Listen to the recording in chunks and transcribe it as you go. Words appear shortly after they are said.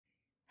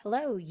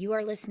Hello, you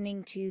are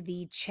listening to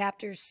the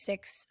Chapter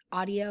 6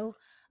 audio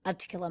of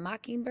To Kill a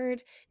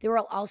Mockingbird. There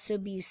will also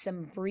be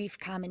some brief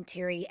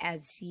commentary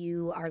as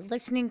you are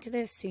listening to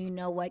this so you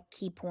know what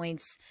key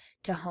points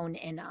to hone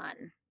in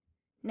on.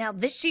 Now,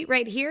 this sheet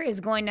right here is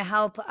going to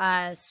help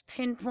us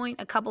pinpoint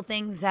a couple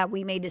things that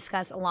we may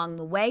discuss along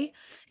the way.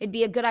 It'd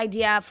be a good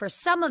idea for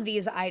some of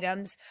these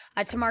items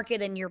to mark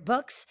it in your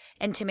books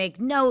and to make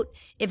note.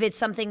 If it's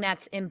something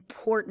that's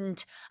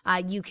important,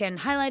 you can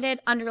highlight it,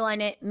 underline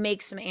it,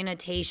 make some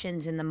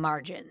annotations in the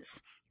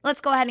margins.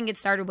 Let's go ahead and get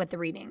started with the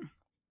reading.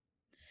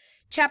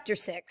 Chapter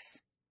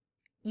 6.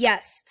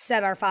 "Yes,"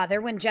 said our father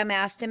when Jem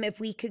asked him if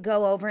we could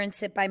go over and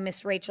sit by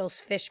Miss Rachel's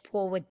fish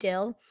pool with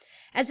Dill,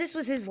 as this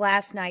was his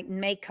last night in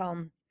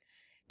Maycomb.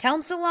 "Tell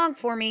him so long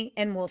for me,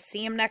 and we'll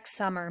see him next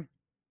summer."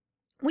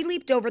 We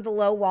leaped over the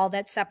low wall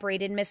that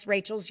separated Miss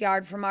Rachel's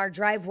yard from our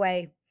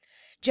driveway.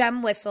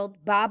 Jem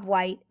whistled, Bob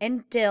White,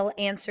 and Dill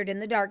answered in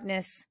the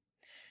darkness.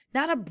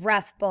 "Not a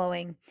breath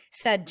blowing,"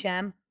 said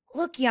Jem.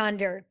 "Look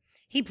yonder."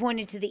 He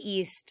pointed to the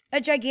east.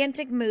 A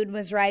gigantic moon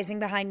was rising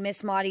behind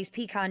Miss Maudie's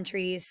pecan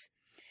trees.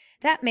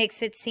 "That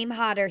makes it seem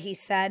hotter," he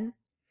said.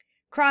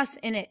 "Cross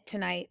in it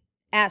tonight?"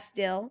 asked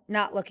Dill,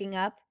 not looking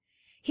up.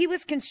 He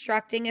was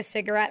constructing a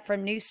cigarette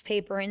from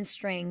newspaper and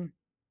string.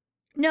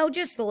 "No,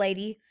 just the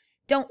lady.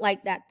 Don't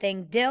light that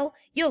thing, Dill.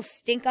 You'll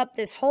stink up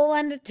this whole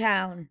end of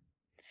town."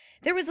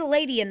 There was a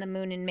lady in the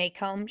moon in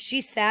Maycomb.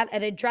 She sat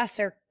at a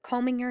dresser,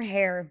 combing her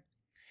hair.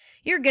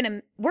 We're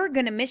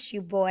gonna miss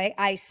you, boy,"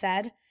 I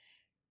said.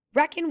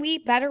 "Reckon we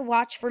better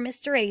watch for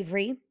Mr.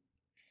 Avery."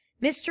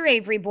 Mr.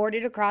 Avery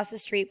boarded across the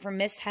street from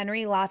Miss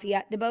Henry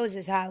Lafayette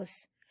DeBose's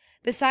house.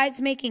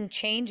 Besides making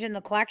change in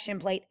the collection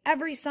plate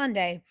every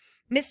Sunday,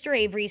 Mr.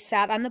 Avery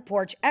sat on the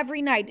porch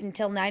every night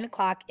until 9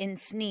 o'clock and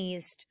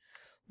sneezed.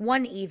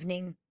 One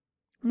evening,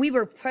 we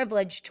were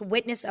privileged to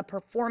witness a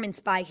performance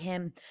by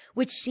him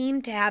which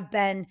seemed to have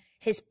been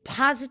his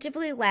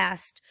positively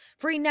last,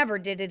 for he never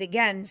did it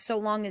again so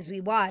long as we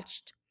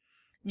watched.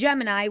 Jem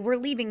and I were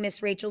leaving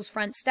Miss Rachel's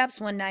front steps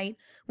one night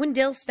when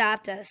Dill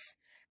stopped us.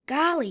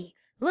 "Golly,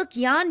 look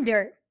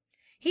yonder!"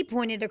 He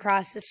pointed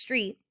across the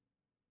street.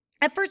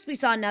 At first we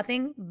saw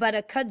nothing but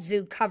a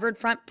kudzu-covered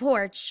front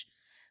porch,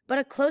 but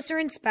a closer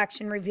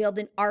inspection revealed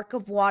an arc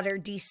of water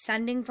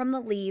descending from the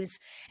leaves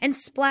and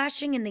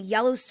splashing in the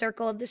yellow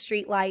circle of the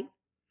streetlight.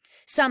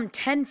 Some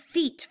 10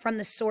 feet from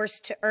the source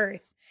to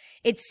earth,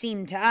 it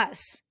seemed to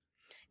us.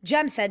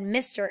 Jem said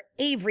Mr.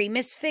 Avery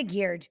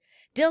misfigured.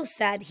 Dill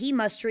said he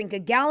must drink a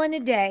gallon a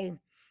day,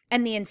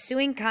 and the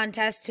ensuing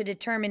contest to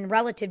determine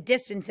relative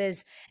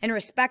distances and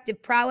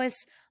respective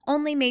prowess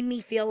only made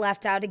me feel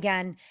left out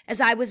again,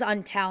 as I was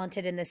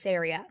untalented in this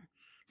area.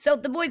 So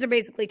the boys are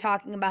basically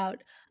talking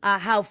about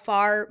how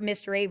far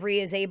Mr.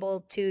 Avery is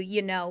able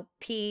to,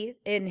 pee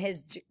in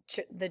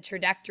the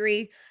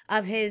trajectory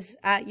of his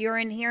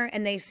urine here,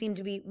 and they seem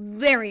to be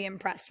very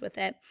impressed with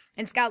it.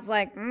 And Scout's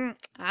like,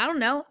 I don't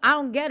know, I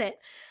don't get it,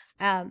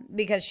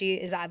 because she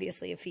is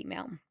obviously a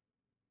female.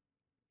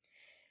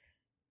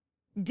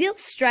 Dill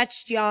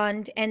stretched,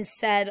 yawned, and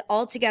said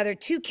altogether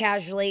too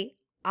casually,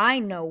 "I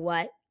know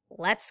what.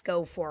 Let's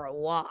go for a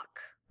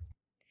walk."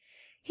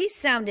 He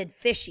sounded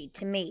fishy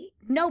to me.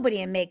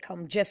 Nobody in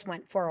Maycomb just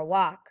went for a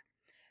walk.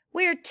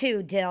 "Where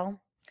to,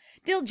 Dill?"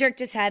 Dill jerked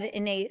his head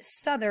in a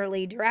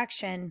southerly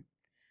direction.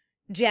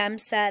 Jem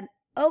said,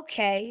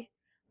 "Okay."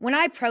 When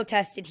I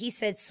protested, he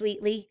said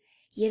sweetly,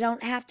 "You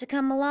don't have to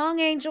come along,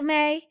 Angel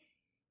May.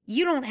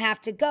 You don't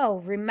have to go,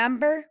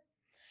 remember?"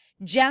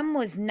 Jem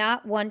was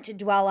not one to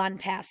dwell on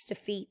past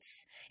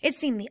defeats. It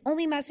seemed the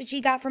only message he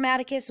got from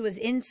Atticus was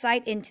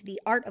insight into the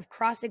art of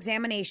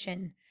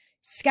cross-examination.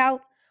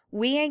 "Scout,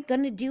 we ain't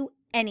gonna do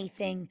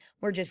anything.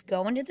 We're just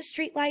going to the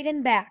streetlight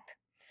and back."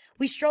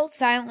 We strolled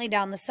silently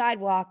down the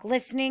sidewalk,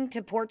 listening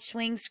to porch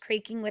swings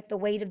creaking with the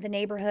weight of the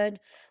neighborhood,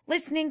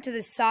 listening to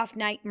the soft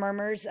night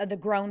murmurs of the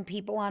grown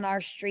people on our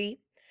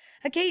street.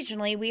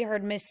 Occasionally, we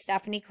heard Miss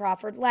Stephanie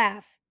Crawford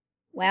laugh.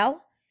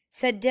 "Well,"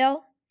 said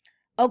Dill.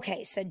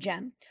 "Okay," said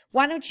Jem.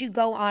 "Why don't you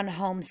go on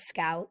home,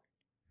 Scout?"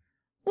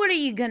 "What are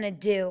you gonna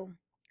do?"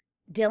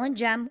 Dill and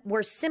Jem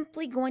were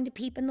simply going to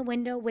peep in the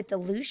window with the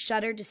loose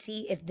shutter to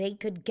see if they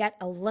could get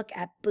a look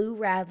at Boo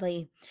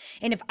Radley.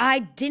 And if I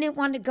didn't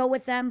want to go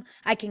with them,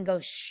 I can go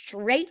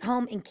straight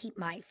home and keep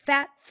my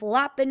fat,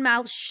 flopping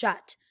mouth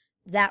shut.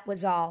 That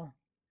was all.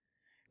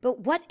 But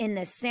what in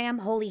the Sam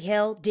Holy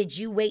Hill did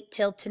you wait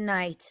till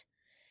tonight?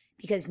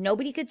 Because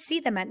nobody could see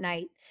them at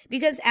night.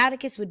 Because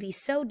Atticus would be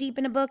so deep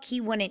in a book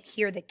he wouldn't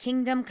hear the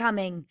kingdom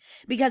coming.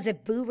 Because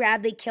if Boo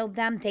Radley killed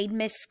them, they'd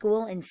miss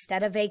school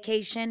instead of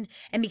vacation.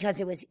 And because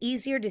it was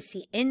easier to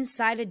see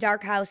inside a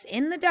dark house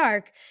in the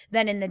dark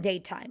than in the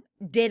daytime.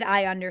 Did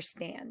I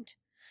understand?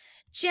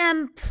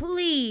 "Jem,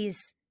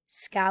 please."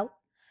 "Scout,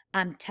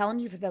 I'm telling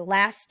you for the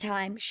last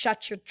time,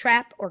 shut your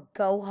trap or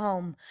go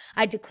home.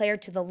 I declare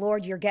to the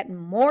Lord you're getting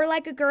more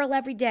like a girl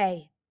every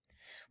day."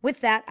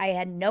 With that, I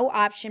had no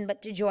option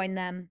but to join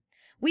them.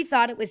 We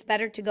thought it was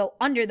better to go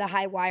under the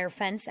high wire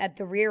fence at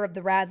the rear of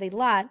the Radley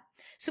lot,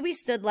 so we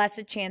stood less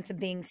a chance of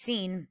being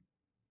seen.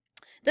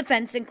 The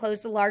fence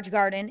enclosed a large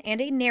garden and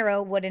a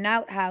narrow wooden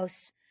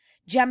outhouse.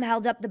 Jem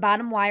held up the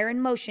bottom wire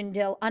and motioned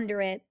Dill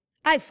under it.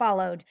 I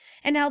followed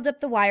and held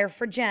up the wire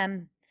for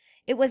Jem.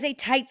 It was a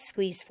tight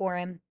squeeze for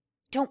him.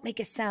 "Don't make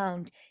a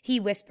sound," he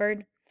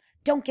whispered.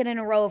 "Don't get in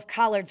a row of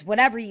collards,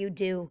 whatever you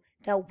do.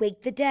 They'll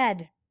wake the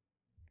dead."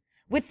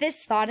 With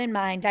this thought in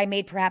mind, I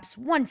made perhaps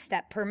 1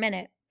 step per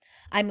minute.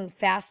 I moved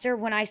faster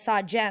when I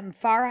saw Jem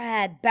far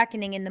ahead,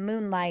 beckoning in the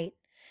moonlight.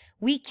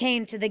 We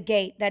came to the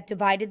gate that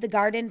divided the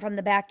garden from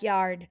the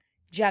backyard.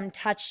 Jem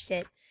touched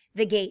it.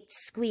 The gate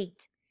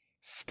squeaked.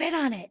 "Spit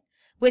on it,"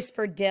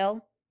 whispered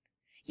Dill.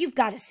 "You've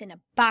got us in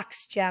a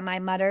box, Jem," I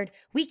muttered.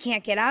 "We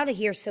can't get out of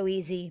here so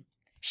easy."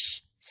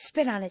 "Shh,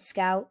 spit on it,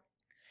 Scout."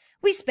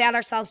 We spat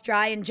ourselves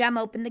dry, and Jem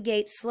opened the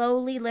gate,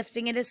 slowly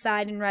lifting it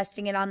aside and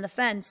resting it on the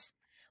fence.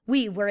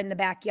 We were in the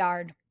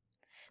backyard.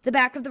 The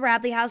back of the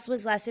Radley house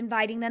was less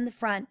inviting than the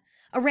front.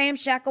 A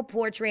ramshackle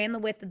porch ran the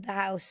width of the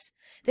house.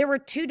 There were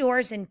 2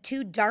 doors and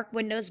 2 dark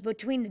windows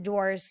between the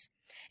doors.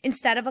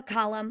 Instead of a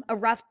column, a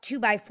rough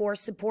 2x4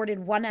 supported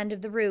one end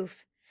of the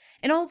roof.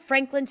 An old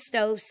Franklin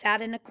stove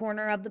sat in a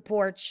corner of the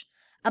porch.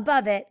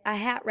 Above it, a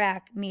hat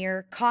rack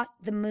mirror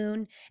caught the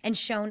moon and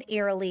shone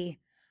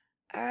eerily.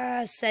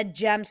 Said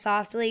Jem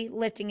softly,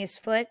 lifting his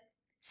foot.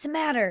 "'S the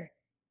matter?"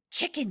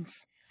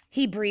 "Chickens,"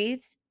 he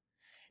breathed.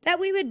 That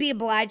we would be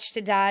obliged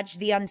to dodge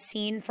the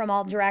unseen from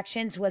all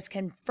directions was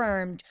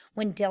confirmed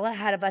when Dill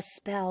ahead of us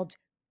spelled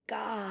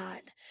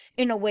 "God"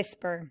 in a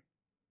whisper.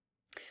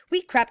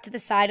 We crept to the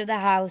side of the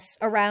house,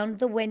 around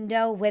the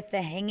window with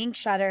the hanging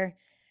shutter.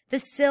 The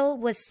sill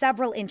was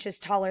several inches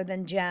taller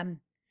than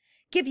Jem.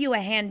 "Give you a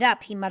hand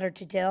up," he muttered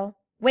to Dill.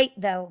 "Wait,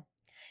 though."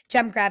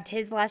 Jem grabbed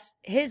his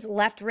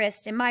left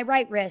wrist and my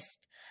right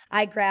wrist.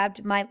 I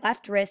grabbed my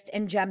left wrist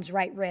and Jem's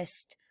right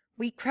wrist.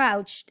 We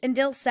crouched, and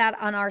Dill sat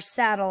on our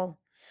saddle.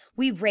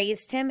 We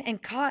raised him, and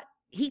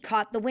he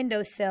caught the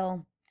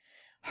windowsill.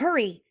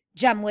 "Hurry,"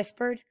 Jem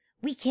whispered.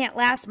 "We can't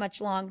last much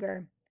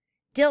longer."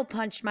 Dill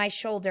punched my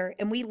shoulder,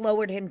 and we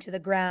lowered him to the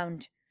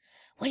ground.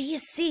 "What do you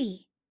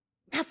see?"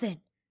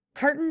 "Nothing.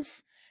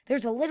 Curtains?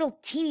 There's a little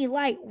teeny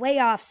light way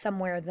off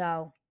somewhere,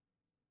 though."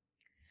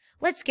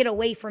 "Let's get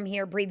away from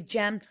here," breathed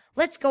Jem.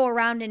 "Let's go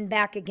around and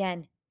back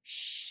again."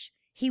 "Shh,"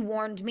 he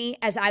warned me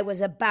as I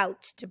was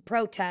about to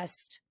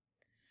protest.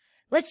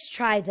 "Let's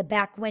try the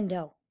back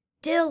window."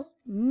 "Dill,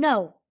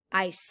 no,"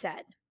 I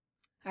said.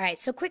 All right,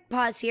 so quick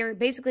pause here.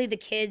 Basically, the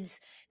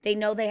kids, they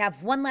know they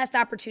have one last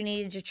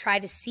opportunity to try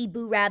to see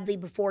Boo Radley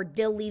before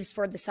Dill leaves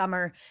for the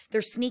summer.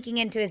 They're sneaking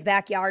into his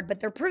backyard, but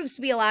there proves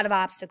to be a lot of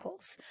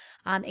obstacles,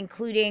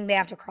 including they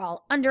have to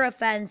crawl under a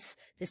fence,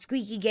 the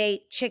squeaky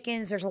gate,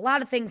 chickens. There's a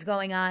lot of things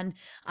going on,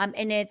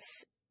 and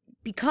it's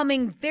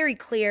becoming very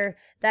clear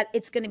that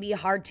it's going to be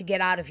hard to get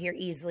out of here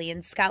easily,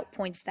 and Scout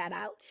points that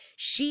out.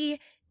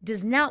 She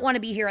does not want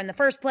to be here in the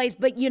first place,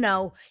 but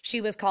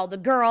she was called a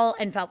girl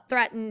and felt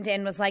threatened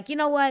and was like, you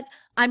know what,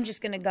 I'm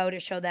just going to go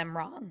to show them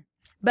wrong.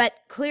 But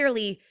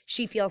clearly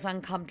she feels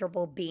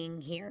uncomfortable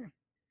being here.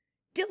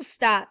 Dill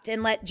stopped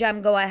and let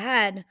Jem go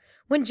ahead.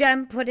 When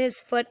Jem put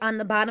his foot on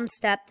the bottom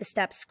step, the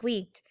step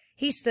squeaked.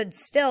 He stood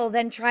still,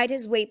 then tried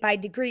his weight by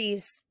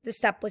degrees. The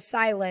step was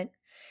silent.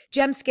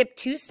 Jem skipped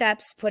 2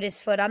 steps, put his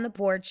foot on the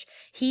porch,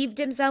 heaved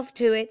himself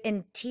to it,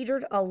 and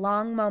teetered a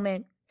long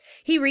moment.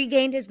 He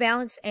regained his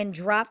balance and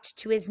dropped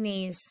to his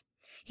knees.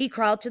 He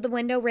crawled to the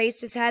window,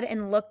 raised his head,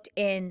 and looked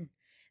in.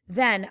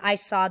 Then I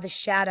saw the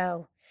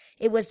shadow.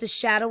 It was the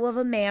shadow of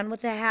a man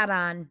with a hat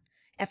on.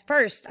 At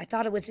first, I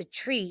thought it was a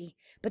tree,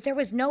 but there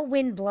was no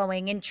wind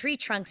blowing, and tree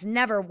trunks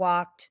never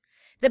walked.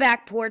 The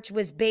back porch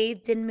was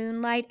bathed in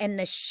moonlight, and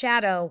the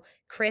shadow,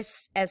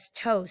 crisp as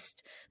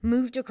toast,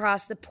 moved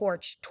across the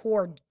porch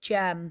toward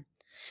Jem.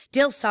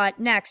 Dill saw it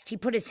next. He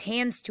put his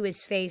hands to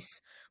his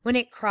face. When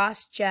it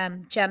crossed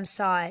Jem, Jem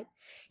saw it.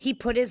 He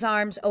put his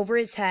arms over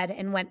his head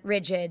and went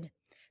rigid.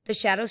 The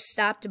shadow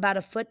stopped about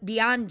a foot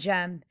beyond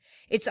Jem.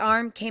 Its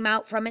arm came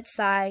out from its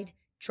side,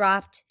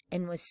 dropped,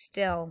 and was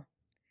still.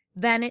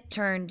 Then it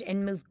turned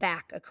and moved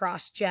back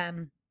across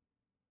Jem.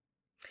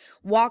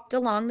 Walked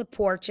along the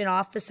porch and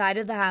off the side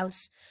of the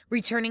house,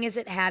 returning as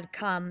it had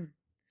come.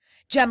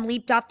 Jem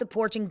leaped off the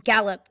porch and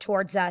galloped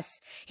towards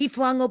us. He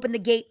flung open the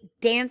gate,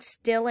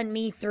 danced Dill and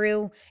me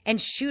through,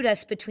 and shooed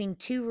us between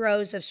 2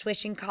 rows of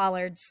swishing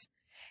collards.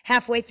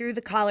 Halfway through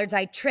the collards,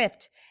 I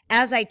tripped.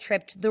 As I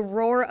tripped, the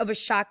roar of a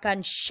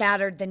shotgun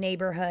shattered the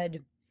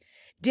neighborhood.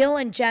 Dill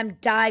and Jem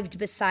dived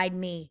beside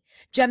me.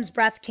 Jem's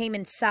breath came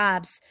in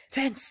sobs.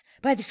 "Fence,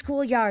 by the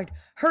schoolyard.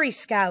 Hurry,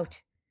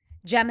 Scout."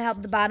 Jem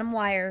held the bottom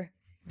wire.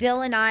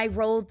 Dill and I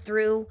rolled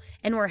through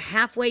and were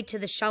halfway to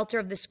the shelter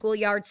of the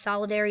schoolyard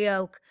solitary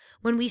oak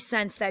when we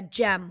sensed that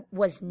Jem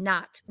was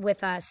not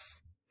with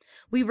us.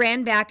 We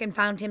ran back and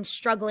found him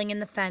struggling in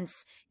the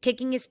fence,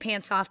 kicking his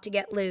pants off to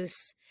get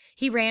loose.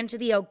 He ran to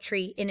the oak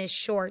tree in his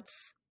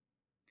shorts.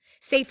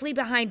 Safely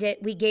behind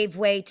it, we gave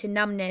way to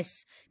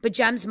numbness, but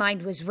Jem's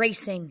mind was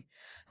racing.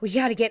 "We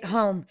gotta get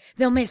home.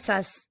 They'll miss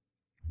us."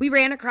 We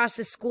ran across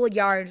the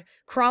schoolyard,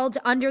 crawled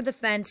under the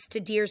fence to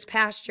deer's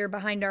pasture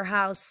behind our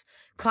house,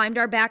 climbed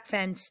our back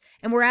fence,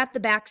 and were at the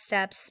back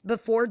steps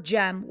before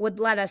Jem would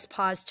let us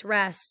pause to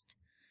rest.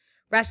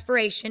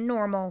 Respiration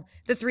normal,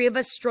 the three of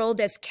us strolled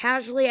as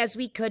casually as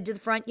we could to the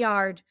front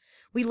yard.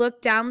 We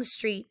looked down the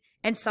street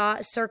and saw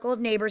a circle of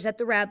neighbors at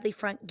the Radley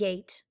front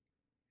gate.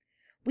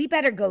 "We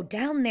better go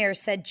down there,"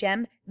 said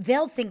Jem.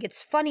 "They'll think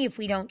it's funny if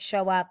we don't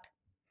show up."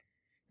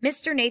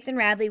 Mr. Nathan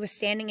Radley was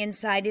standing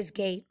inside his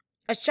gate,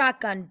 a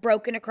shotgun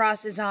broken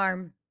across his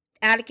arm.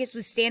 Atticus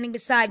was standing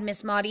beside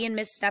Miss Maudie and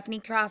Miss Stephanie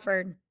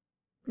Crawford.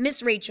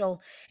 Miss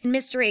Rachel and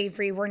Mr.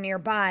 Avery were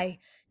nearby.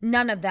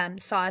 None of them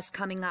saw us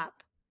coming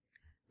up.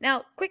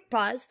 Now, quick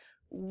pause.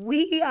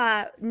 We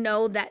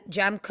know that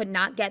Jem could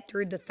not get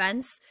through the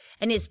fence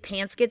and his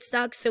pants get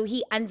stuck, so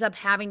he ends up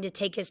having to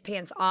take his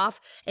pants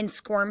off and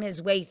squirm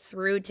his way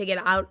through to get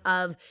out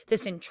of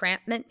this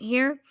entrapment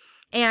here.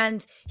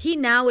 And he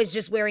now is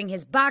just wearing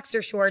his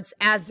boxer shorts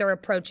as they're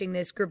approaching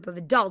this group of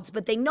adults.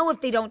 But they know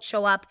if they don't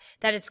show up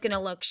that it's going to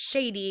look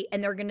shady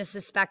and they're going to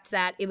suspect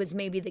that it was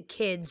maybe the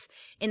kids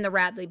in the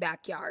Radley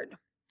backyard.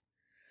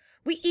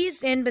 We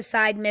eased in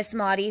beside Miss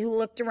Maudie, who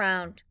looked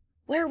around.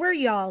 "Where were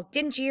y'all?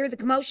 Didn't you hear the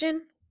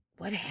commotion?"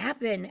 "What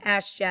happened?"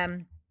 asked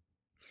Jem.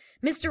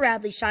 "Mr.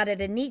 Radley shot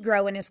at a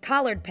Negro in his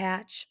collared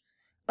patch."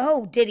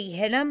 "Oh, did he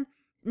hit him?"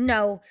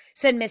 "No,"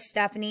 said Miss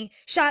Stephanie.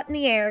 "Shot in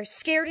the air.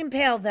 Scared and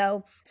pale,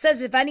 though.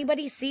 Says if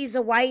anybody sees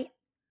a white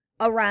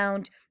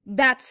around,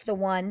 that's the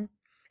one.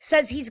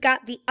 Says he's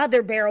got the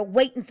other barrel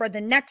waiting for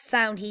the next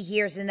sound he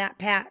hears in that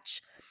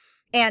patch.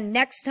 And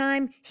next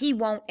time, he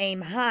won't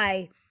aim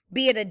high,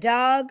 be it a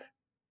dog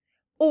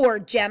or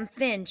Jem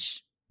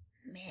Finch."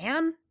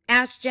 "Ma'am?"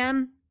 asked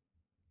Jem.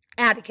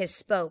 Atticus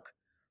spoke.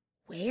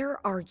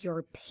 "Where are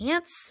your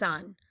pants,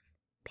 son?"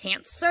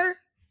 "Pants, sir?"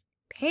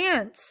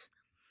 "Pants."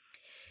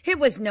 It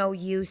was no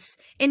use.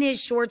 In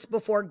his shorts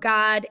before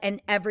God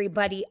and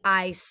everybody,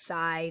 I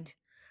sighed.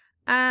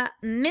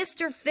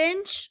 Mr.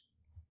 Finch?"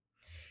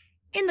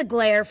 In the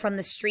glare from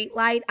the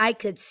streetlight, I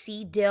could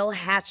see Dill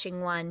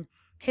hatching one.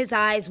 His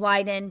eyes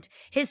widened.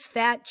 His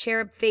fat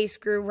cherub face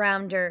grew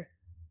rounder.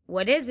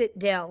 "What is it,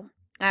 Dill?"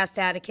 asked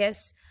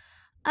Atticus.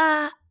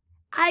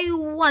 I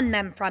won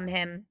them from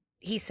him,"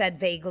 he said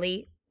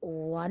vaguely.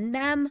 "Won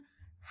them?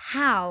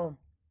 How?"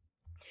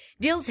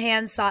 Dill's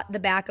hand sought the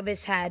back of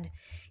his head.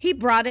 He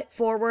brought it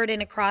forward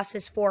and across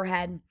his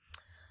forehead.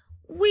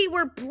 "We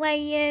were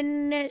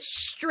playing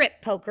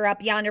strip poker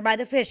up yonder by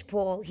the fish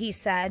pool," he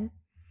said.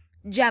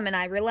 Jem and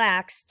I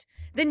relaxed.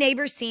 The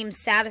neighbors seemed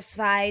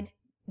satisfied.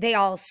 They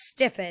all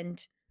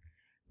stiffened.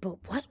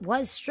 But what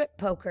was strip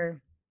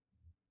poker?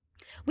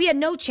 We had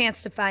no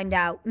chance to find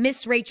out.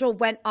 Miss Rachel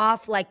went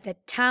off like the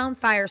town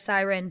fire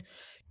siren.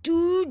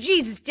 "Do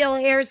Jesus, Dill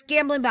Harris,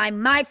 gambling by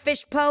my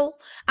fish pole?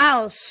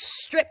 I'll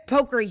strip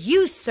poker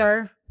you,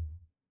 sir."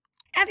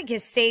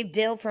 Atticus saved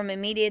Dill from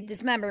immediate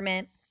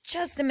dismemberment.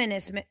 Just a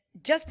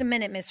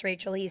minute, Miss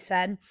Rachel," he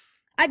said.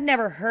 "I've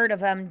never heard of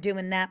him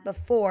doing that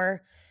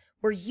before.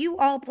 Were you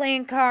all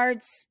playing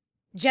cards?"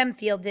 Jem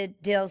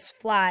fielded Dill's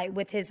fly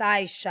with his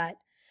eyes shut.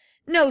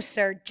 "No,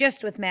 sir,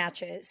 just with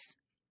matches."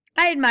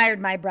 I admired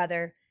my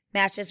brother.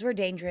 Matches were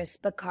dangerous,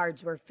 but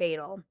cards were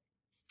fatal.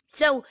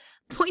 So,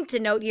 point to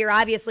note here,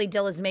 obviously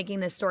Dill is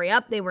making this story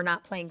up. They were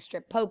not playing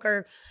strip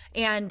poker.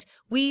 And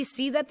we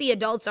see that the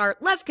adults are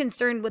less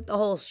concerned with the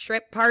whole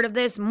strip part of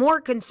this, more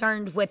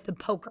concerned with the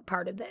poker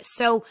part of this.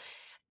 So,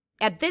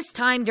 at this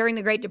time during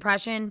the Great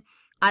Depression,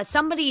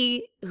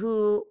 somebody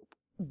who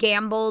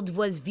gambled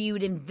was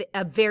viewed in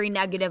a very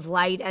negative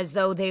light, as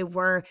though they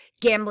were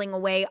gambling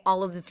away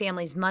all of the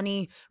family's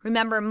money.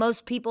 Remember,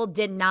 most people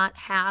did not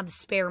have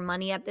spare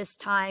money at this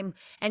time,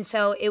 and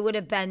so it would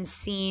have been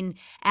seen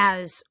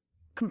as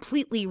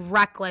completely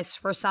reckless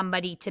for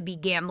somebody to be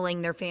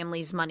gambling their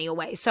family's money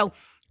away. So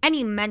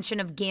any mention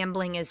of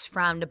gambling is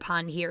frowned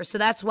upon here. So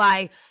that's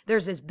why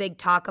there's this big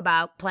talk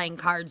about playing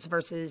cards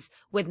versus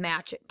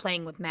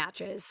playing with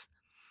matches.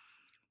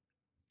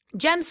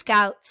 "Jem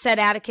Scout," said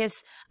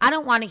Atticus, "I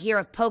don't want to hear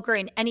of poker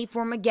in any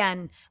form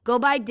again. Go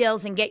by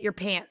Dill's and get your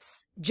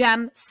pants.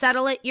 Jem,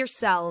 settle it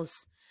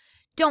yourselves."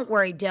 "Don't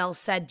worry, Dill,"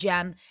 said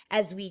Jem,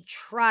 as we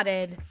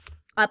trotted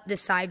up the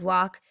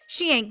sidewalk.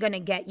 "She ain't gonna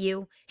get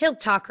you. He'll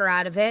talk her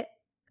out of it.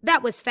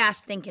 That was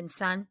fast thinking,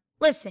 son.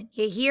 Listen,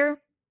 you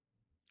hear?"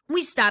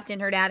 We stopped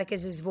and heard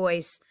Atticus's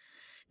voice.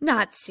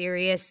 "Not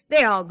serious.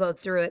 They all go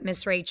through it,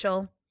 Miss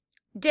Rachel."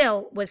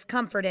 Dill was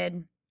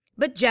comforted,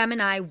 but Jem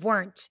and I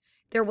weren't.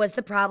 There was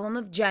the problem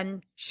of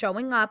Jen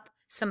showing up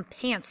some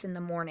pants in the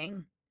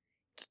morning.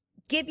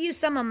 "Give you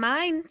some of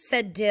mine,"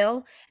 said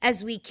Dill,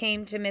 as we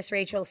came to Miss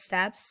Rachel's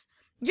steps.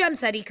 Jem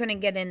said he couldn't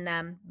get in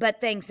them, but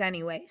thanks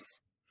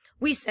anyways.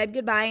 We said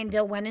goodbye and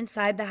Dill went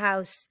inside the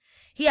house.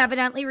 He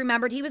evidently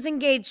remembered he was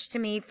engaged to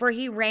me, for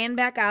he ran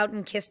back out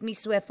and kissed me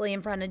swiftly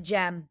in front of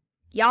Jem.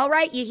 "You all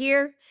right, you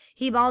hear?"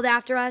 he bawled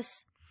after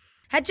us.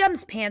 Had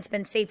Jem's pants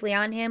been safely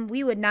on him,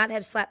 we would not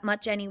have slept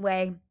much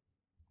anyway.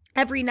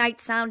 Every night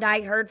sound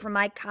I heard from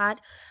my cot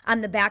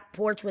on the back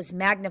porch was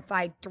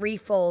magnified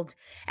threefold.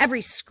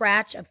 Every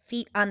scratch of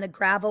feet on the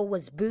gravel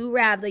was Boo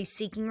Radley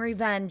seeking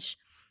revenge.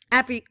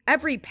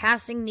 Every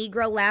passing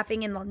Negro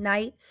laughing in the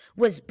night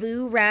was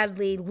Boo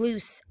Radley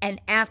loose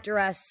and after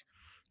us.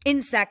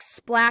 Insects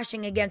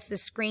splashing against the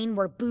screen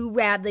were Boo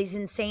Radley's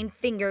insane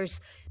fingers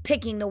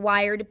picking the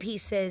wire to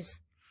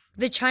pieces.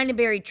 The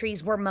chinaberry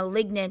trees were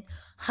malignant,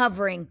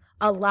 hovering,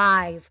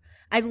 alive.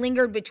 I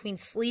lingered between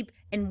sleep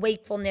and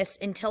wakefulness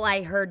until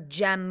I heard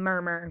Jem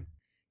murmur,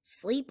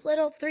 "Sleep,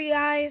 little Three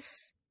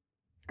Eyes?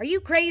 Are you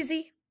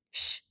crazy?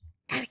 Shh,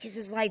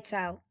 Atticus's lights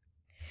out."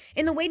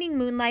 In the waning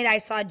moonlight, I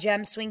saw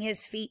Jem swing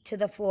his feet to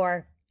the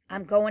floor.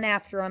 "I'm going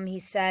after him," he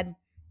said.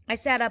 I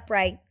sat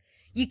upright.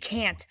 "You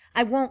can't.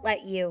 I won't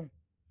let you."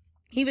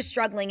 He was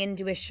struggling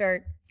into his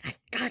shirt. "I've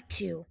got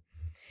to."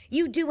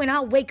 "You do, and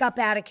I'll wake up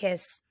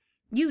Atticus."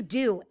 "You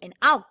do, and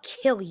I'll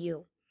kill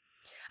you."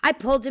 I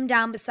pulled him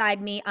down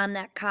beside me on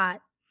that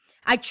cot.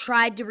 I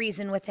tried to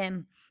reason with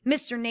him.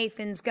 "Mr.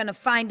 Nathan's gonna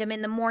find him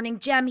in the morning,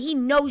 Jem. He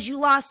knows you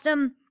lost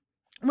him.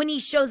 When he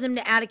shows him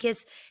to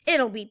Atticus,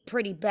 it'll be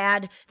pretty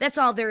bad. That's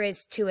all there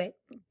is to it.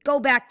 Go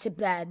back to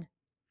bed."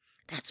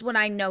 "That's what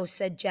I know,"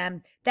 said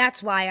Jem.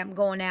 "That's why I'm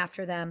going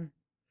after them."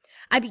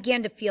 I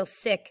began to feel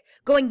sick,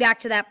 going back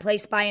to that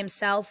place by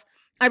himself.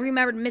 I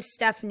remembered Miss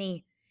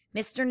Stephanie.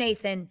 Mr.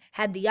 Nathan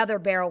had the other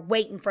barrel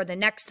waiting for the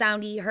next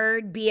sound he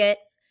heard, be it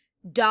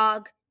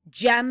dog.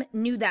 Jem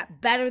knew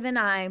that better than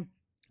I.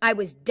 I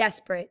was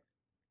desperate.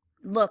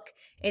 "Look,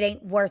 it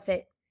ain't worth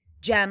it.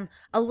 Jem,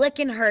 a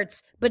licking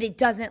hurts, but it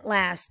doesn't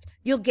last.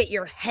 You'll get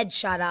your head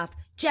shot off.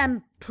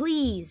 Jem,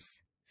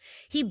 please."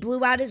 He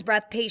blew out his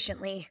breath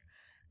patiently.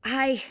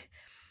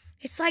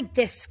 It's like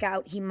this,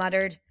 Scout," he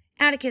muttered.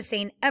 "Atticus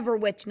ain't ever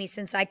whipped me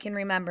since I can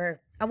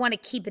remember. I want to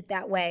keep it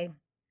that way."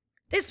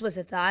 This was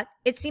a thought.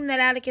 It seemed that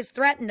Atticus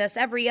threatened us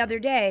every other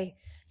day.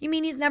 "You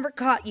mean he's never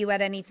caught you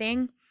at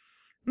anything?"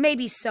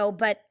 "Maybe so,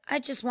 but I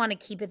just want to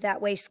keep it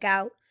that way,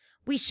 Scout.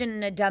 We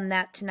shouldn't have done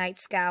that tonight,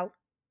 Scout."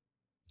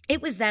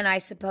 It was then, I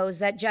suppose,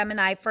 that Jem and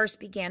I first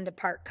began to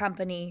part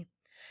company.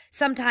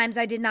 Sometimes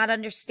I did not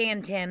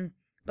understand him,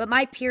 but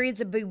my periods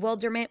of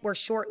bewilderment were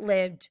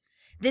short-lived.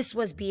 This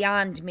was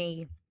beyond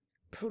me.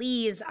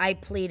 "Please," I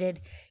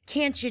pleaded,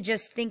 "can't you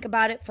just think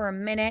about it for a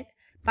minute,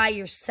 by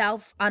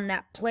yourself, on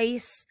that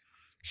place?"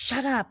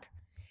 "Shut up.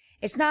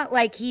 It's not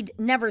like he'd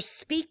never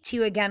speak to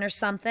you again or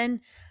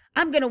something.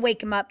 I'm going to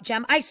wake him up,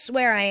 Jem. I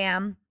swear I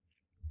am."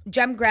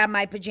 Jem grabbed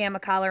my pajama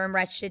collar and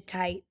wrenched it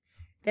tight.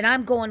 "Then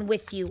I'm going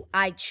with you,"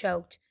 I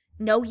choked.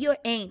 "No, you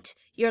ain't.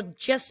 You'll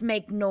just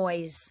make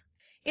noise."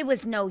 It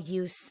was no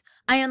use.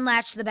 I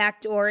unlatched the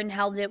back door and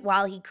held it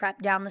while he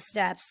crept down the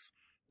steps.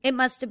 It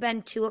must have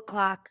been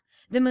 2:00.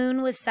 The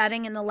moon was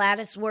setting and the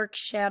lattice work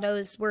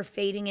shadows were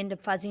fading into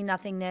fuzzy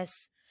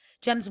nothingness.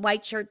 Jem's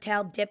white shirt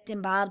tail dipped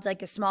and bobbed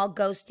like a small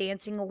ghost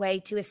dancing away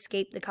to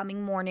escape the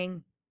coming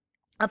morning.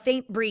 A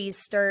faint breeze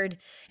stirred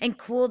and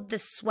cooled the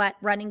sweat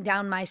running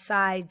down my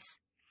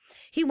sides.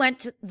 He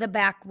went the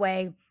back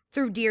way,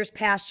 through deer's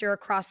pasture,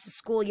 across the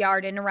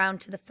schoolyard, and around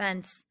to the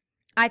fence.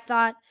 I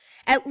thought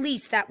at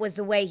least that was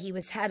the way he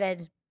was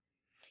headed.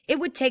 It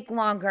would take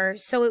longer,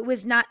 so it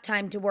was not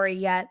time to worry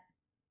yet.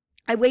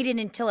 I waited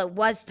until it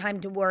was time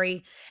to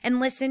worry and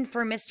listened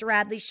for Mr.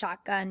 Radley's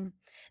shotgun.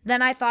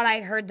 Then I thought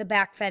I heard the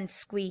back fence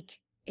squeak.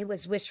 It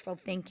was wishful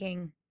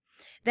thinking.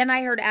 Then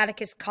I heard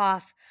Atticus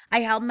cough.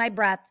 I held my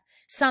breath.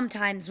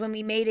 Sometimes when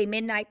we made a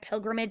midnight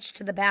pilgrimage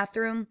to the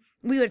bathroom,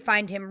 we would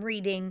find him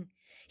reading.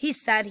 He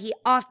said he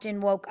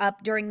often woke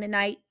up during the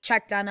night,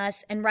 checked on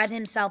us, and read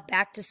himself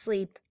back to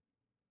sleep.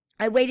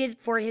 I waited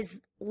for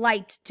his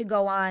light to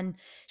go on,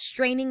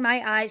 straining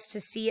my eyes to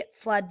see it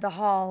flood the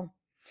hall.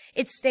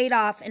 It stayed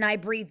off, and I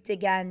breathed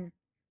again.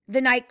 The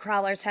night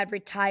crawlers had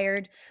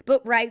retired,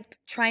 but ripe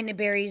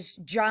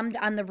chinaberries drummed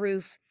on the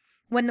roof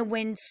when the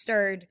wind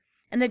stirred,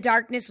 and the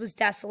darkness was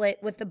desolate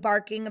with the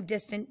barking of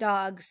distant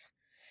dogs.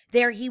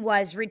 There he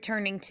was,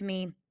 returning to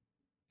me.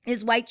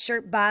 His white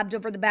shirt bobbed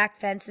over the back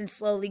fence and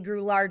slowly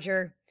grew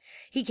larger.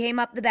 He came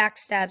up the back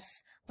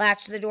steps,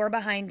 latched the door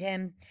behind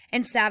him,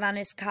 and sat on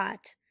his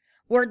cot.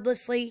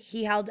 Wordlessly,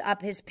 he held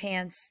up his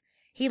pants.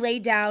 He lay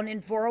down,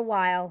 and for a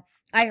while,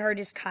 I heard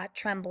his cot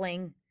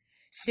trembling.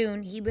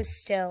 Soon he was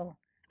still.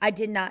 I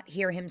did not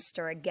hear him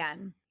stir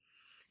again.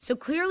 So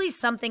clearly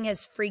something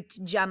has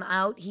freaked Jem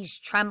out. He's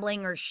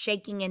trembling or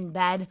shaking in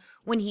bed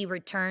when he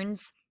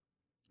returns.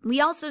 We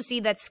also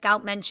see that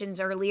Scout mentions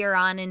earlier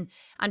on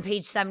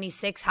page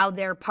 76 how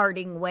they're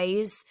parting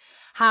ways,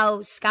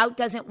 how Scout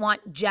doesn't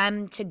want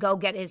Jem to go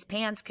get his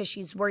pants because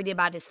she's worried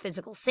about his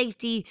physical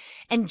safety,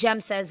 and Jem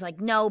says, like,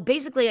 no,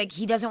 basically, like,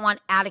 he doesn't want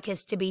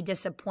Atticus to be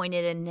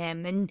disappointed in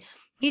him, and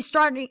he's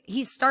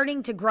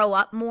starting to grow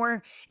up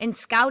more, and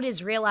Scout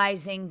is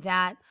realizing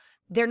that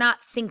they're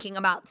not thinking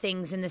about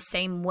things in the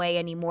same way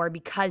anymore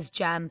because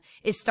Jem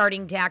is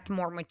starting to act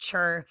more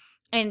mature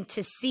and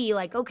to see,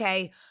 like,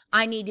 okay,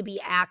 I need to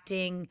be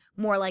acting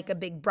more like a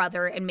big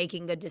brother and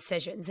making good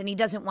decisions. And he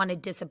doesn't want to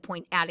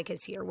disappoint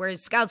Atticus here.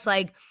 Whereas Scout's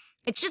like,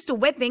 it's just a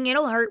whipping.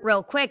 It'll hurt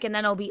real quick and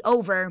then it'll be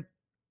over.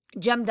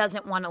 Jem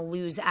doesn't want to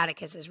lose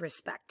Atticus's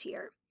respect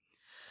here.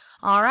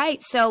 All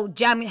right, so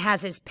Jem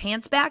has his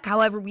pants back.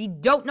 However, we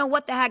don't know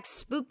what the heck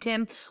spooked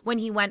him when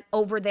he went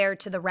over there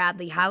to the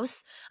Radley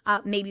house.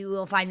 Maybe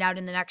we'll find out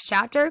in the next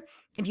chapter.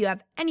 If you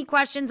have any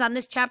questions on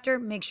this chapter,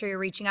 make sure you're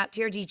reaching out to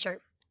your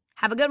teacher.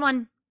 Have a good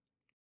one.